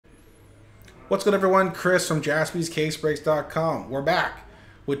What's good, everyone? Chris from JaspysCaseBreaks.com. We're back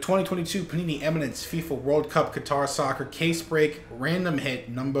with 2022 Panini Eminence FIFA World Cup Qatar Soccer Case Break Random Hit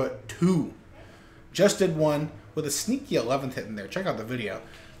number 2. Just did one with a sneaky 11th hit in there. Check out the video.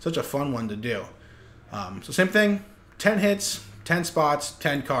 Such a fun one to do. So same thing, 10 hits, 10 spots,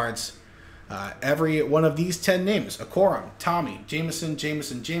 10 cards. Every one of these 10 names: Akorum, Tommy,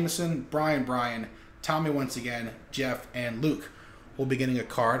 Jameson, Brian, Tommy once again, Jeff, and Luke. We'll be getting a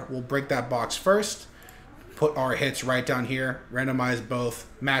card. We'll break that box first, put our hits right down here, randomize both,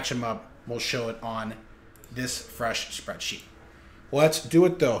 match them up. We'll show it on this fresh spreadsheet. Let's do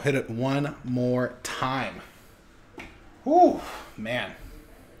it though. Hit it one more time. Whew, man.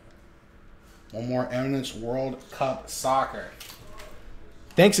 One more Eminence World Cup Soccer.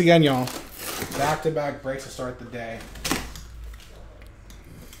 Thanks again, y'all. Back-to-back breaks to start the day.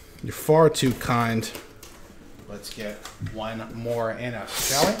 You're far too kind. Let's get one more in us,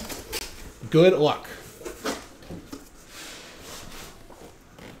 shall we? Good luck.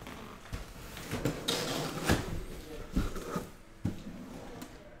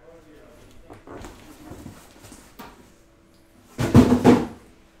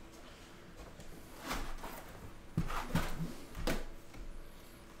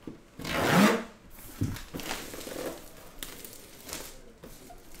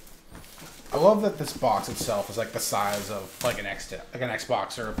 I love that this box itself is like the size of like an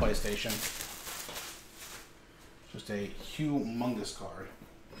Xbox or a PlayStation. Just a humongous card.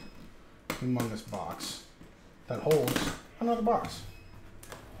 Humongous box that holds another box.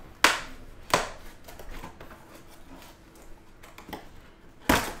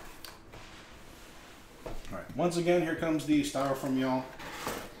 Alright, once again, here comes the styrofoam, y'all.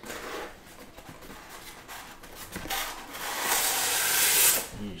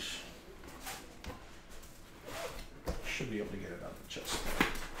 Yeesh. Should be able to get it out of the chest.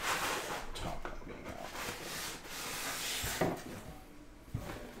 Top not being out.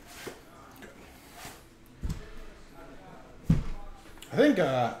 Good. I think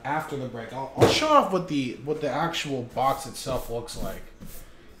after the break, I'll show off what the actual box itself looks like.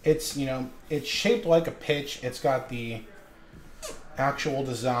 It's it's shaped like a pitch. It's got the actual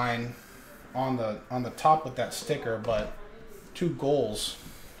design on the top with that sticker, but 2 goals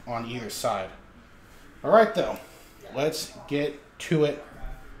on either side. All right, though. Let's get to it.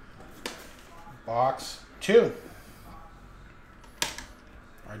 Box 2.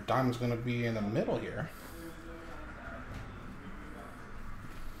 Our diamond's going to be in the middle here.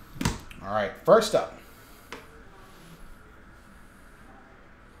 All right, first up.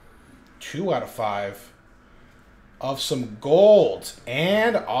 2 out of 5 of some gold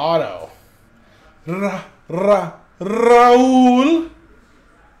and auto. Raul.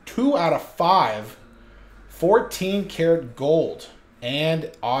 2 out of 5. 14 karat gold and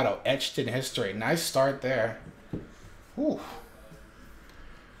auto etched in history. Nice start there. Whew.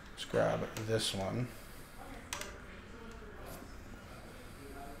 Let's grab this one.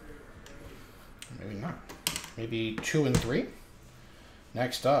 Maybe not. Maybe 2 and 3.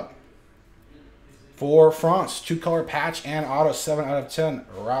 Next up, for France, 2-color patch and auto 7 out of 10.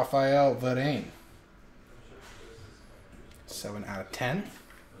 Raphael Varane. 7 out of 10.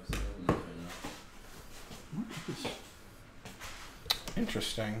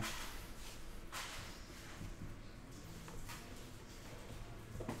 Interesting.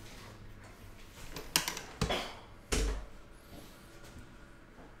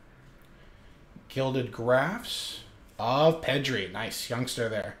 Gilded Graphs of Pedri. Nice youngster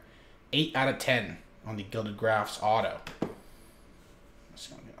there. 8 out of 10 on the Gilded Graphs auto. Let's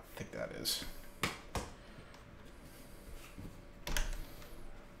see how thick that is.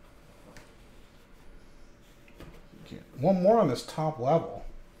 One more on this top level.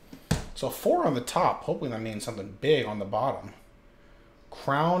 So 4 on the top. Hopefully that means something big on the bottom.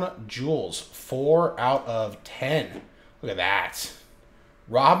 Crown Jewels. 4 out of 10. Look at that.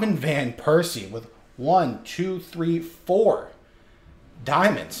 Robin Van Persie with 1, 2, 3, 4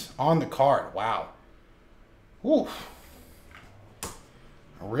 diamonds on the card. Wow. Ooh. A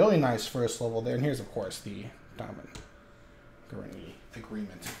really nice first level there. And here's, of course, the diamond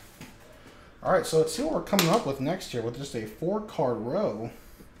agreement. All right, so let's see what we're coming up with next year with just a 4-card row.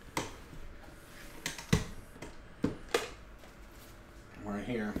 Right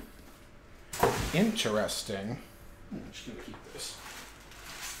here. Interesting. I'm just going to keep this.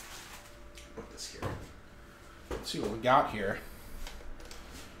 Put this here. Let's see what we got here.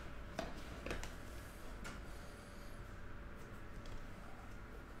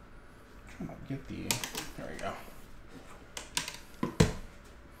 Trying to get the... There we go.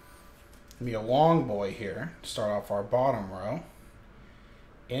 Be a long boy here to start off our bottom row.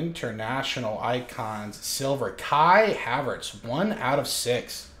 International Icons silver. Kai Havertz, 1 out of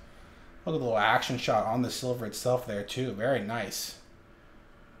 6. Look at the little action shot on the silver itself there too. Very nice.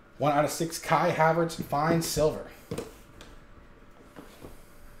 1 out of 6 Kai Havertz, fine silver.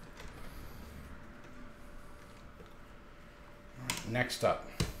 Next up.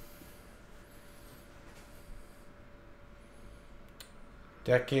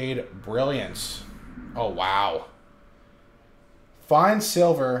 Decade Brilliance. Oh, wow. Fine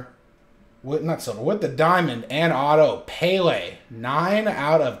silver. With, not silver, with the diamond and auto. Pele. 9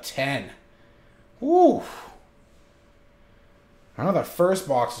 out of 10. Woo. I know that first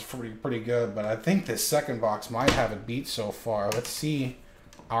box is pretty good, but I think this second box might have it beat so far. Let's see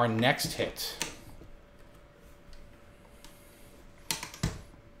our next hit.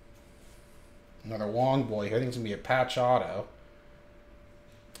 Another long boy here. I think it's going to be a patch auto.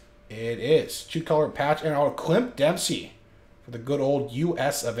 It is. 2-color patch and auto. Clint Dempsey for the good old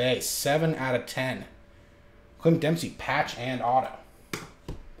US of A. 7 out of 10. Clint Dempsey patch and auto.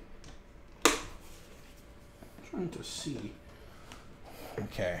 I'm trying to see.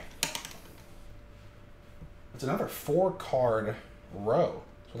 Okay. It's another 4-card row.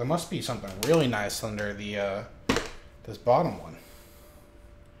 So there must be something really nice under the this bottom one.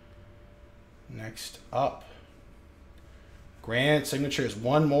 Next up. Grand signatures.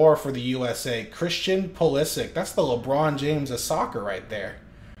 One more for the USA. Christian Pulisic. That's the LeBron James of soccer right there.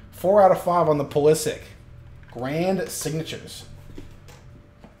 4 out of 5 on the Pulisic. Grand signatures.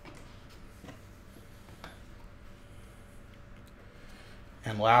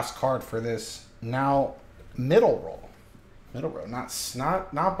 And last card for this. Now, middle row. Middle row.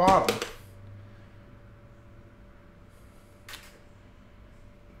 Not bottom.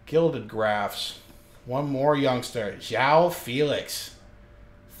 Gilded graphs. One more youngster. João Felix.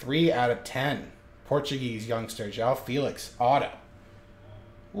 3 out of 10. Portuguese youngster. João Felix. Auto.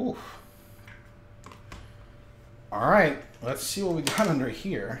 Ooh. Alright. Let's see what we got under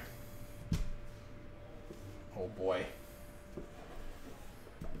here. Oh boy.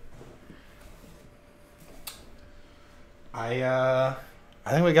 I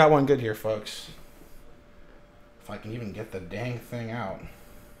think we got one good here, folks. If I can even get the dang thing out.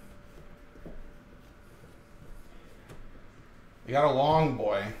 We got a long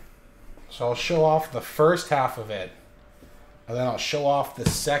boy. So I'll show off the first half of it. And then I'll show off the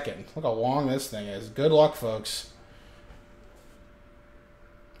second. Look how long this thing is. Good luck, folks.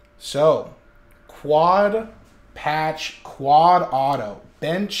 So, quad patch, quad auto.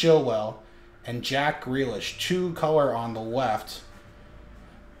 Ben Chilwell and Jack Grealish. 2-color on the left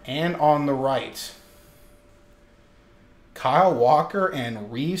and on the right. Kyle Walker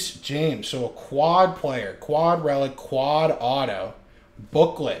and Reece James. So a quad player, quad relic, quad auto.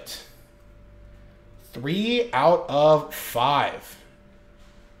 Booklet. 3 out of 5.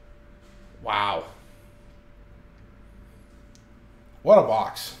 Wow. What a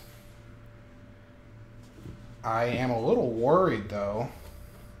box. I am a little worried though.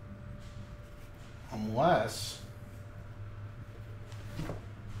 Unless...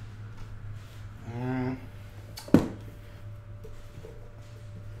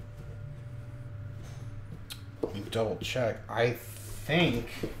 Let me double check. I think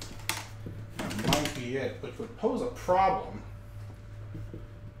that might be it, which would pose a problem.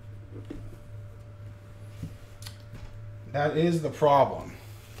 That is the problem.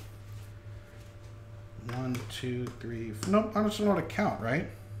 1, 2, 3. Nope, I just don't know how to count, right?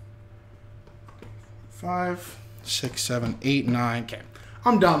 5, 6, 7, 8, 9. Okay.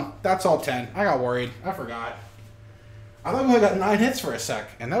 I'm dumb. That's all 10. I got worried. I forgot. I thought we only got 9 hits for a sec,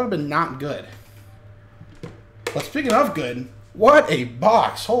 and that would have been not good. But speaking of good, what a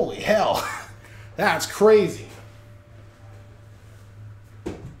box. Holy hell. That's crazy.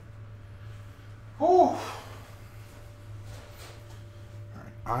 Oh.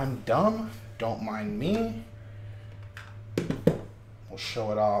 Alright, I'm dumb. Don't mind me. We'll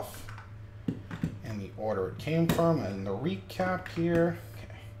show it off in the order it came from and the recap here.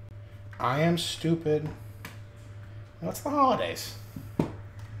 Okay. I am stupid. What's the holidays?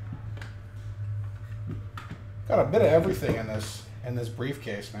 Got a bit of everything in this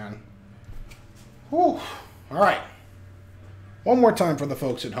briefcase, man. Whew. All right. One more time for the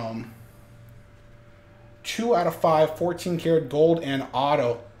folks at home. 2 out of 5, 14-karat gold and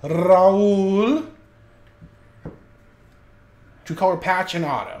auto. Raul. 2-color patch and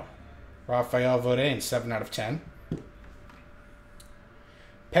auto. Rafael Varane, 7 out of 10.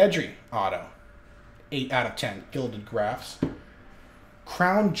 Pedri, auto. 8 out of 10. Gilded graphs.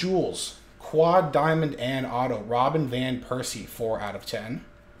 Crown Jewels. Quad diamond and auto. Robin Van Persie, 4 out of 10.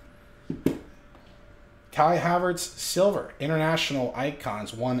 Kai Havertz silver. International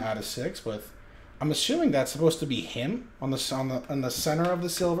icons 1 out of 6 with, I'm assuming that's supposed to be him on the center of the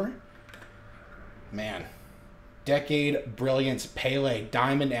silver. Man. Decade Brilliance Pele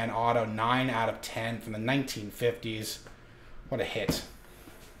Diamond and Auto 9 out of 10 from the 1950s. What a hit.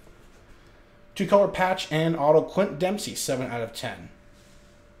 2-color patch and auto Clint Dempsey 7 out of 10.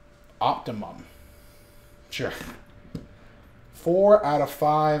 Optimum. Sure. 4 out of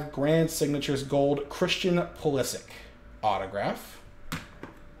 5 Grand Signatures Gold Christian Pulisic autograph.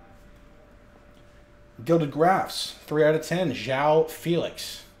 Gilded Graphs 3 out of 10 João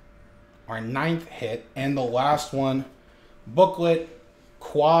Felix. Our 9th hit, and the last one, booklet,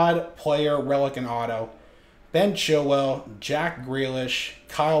 quad player relic and auto, Ben Chilwell, Jack Grealish,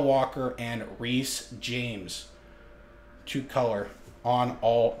 Kyle Walker, and Reece James. 2-color on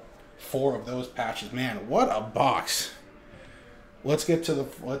all 4 of those patches. Man, what a box! Let's get to the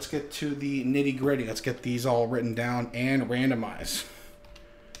nitty gritty. Let's get these all written down and randomized.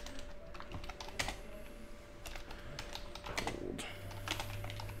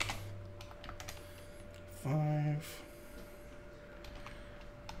 5.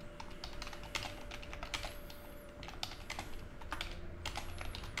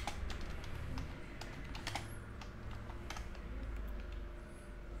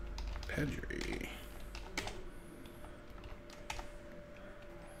 Pedri.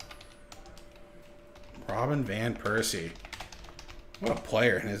 Robin Van Persie. What a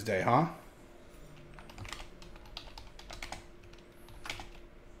player in his day, huh?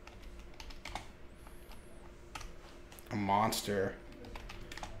 A monster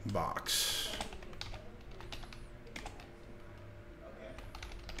box.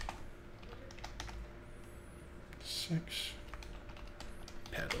 Six.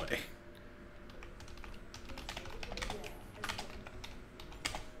 Pedley.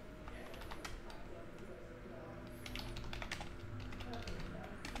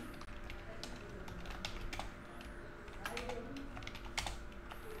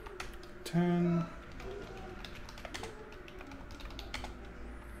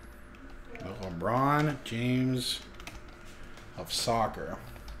 LeBron James of soccer.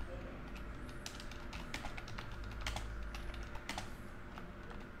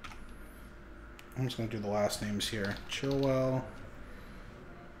 I'm just going to do the last names here. Chilwell.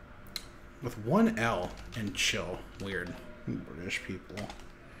 With one L in chill. Weird. British people.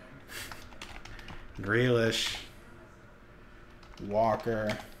 Grealish.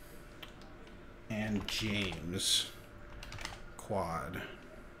 Walker. And James. Quad.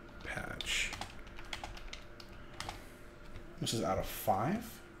 Patch. This is out of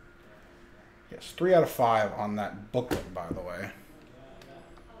 5? Yes, 3 out of 5 on that booklet, by the way.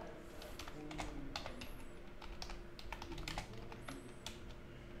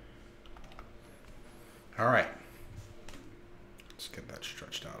 All right. Let's get that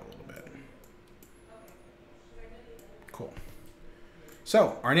stretched out a little bit. Cool.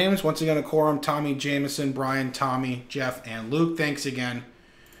 So, our names, once again, Corum, Tommy, Jameson, Brian, Tommy, Jeff, and Luke. Thanks again.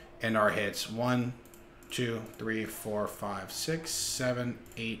 And our hits. 1, 2, 3, 4, 5, 6, 7,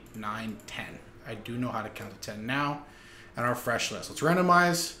 8, 9, 10. I do know how to count to 10 now. And our fresh list. Let's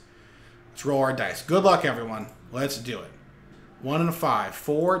randomize. Let's roll our dice. Good luck, everyone. Let's do it. 1 and a 5.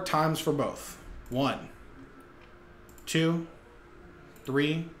 4 times for both. 1, 2,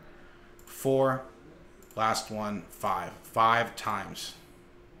 3, 4. Last one, 5. 5 times.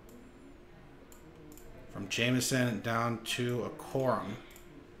 From Jameson down to a Corum.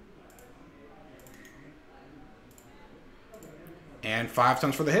 And 5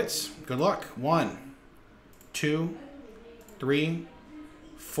 times for the hits. Good luck. 1, 2, 3,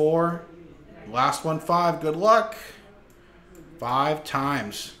 4. Last one, 5. Good luck. 5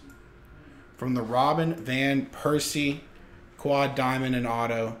 times. From the Robin Van Persie quad diamond and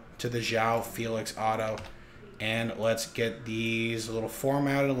auto to the João Felix auto. And let's get these a little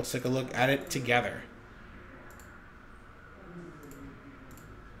formatted. Let's take a look at it together.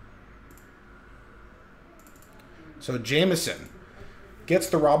 So Jameson gets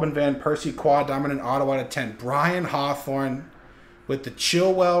the Robin Van Persie quad diamond and auto out of 10. Brian Hawthorne with the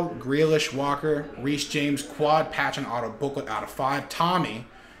Chilwell, Grealish, Walker, Reece James quad patch and auto booklet out of 5. Tommy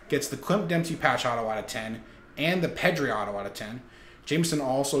gets the Clint Dempsey patch auto out of 10 and the Pedri auto out of 10. Jameson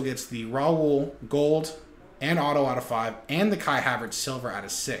also gets the Raul gold and auto out of 5 and the Kai Havertz silver out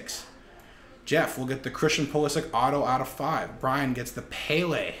of 6. Jeff will get the Christian Pulisic auto out of 5. Brian gets the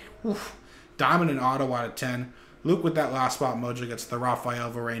Pele diamond and auto out of 10. Luke with that last spot mojo gets the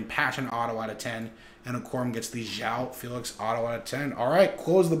Rafael Varane patch and auto out of 10. And Corum gets the João Felix auto out of 10. All right,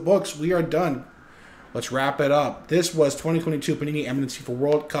 close the books. We are done. let's wrap it up. This was 2022 Panini Eminence FIFA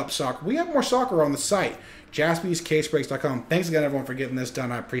World Cup Soccer. We have more soccer on the site. JaspysCaseBreaks.com. Thanks again, everyone, for getting this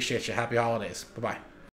done. I appreciate you. Happy holidays. Bye-bye.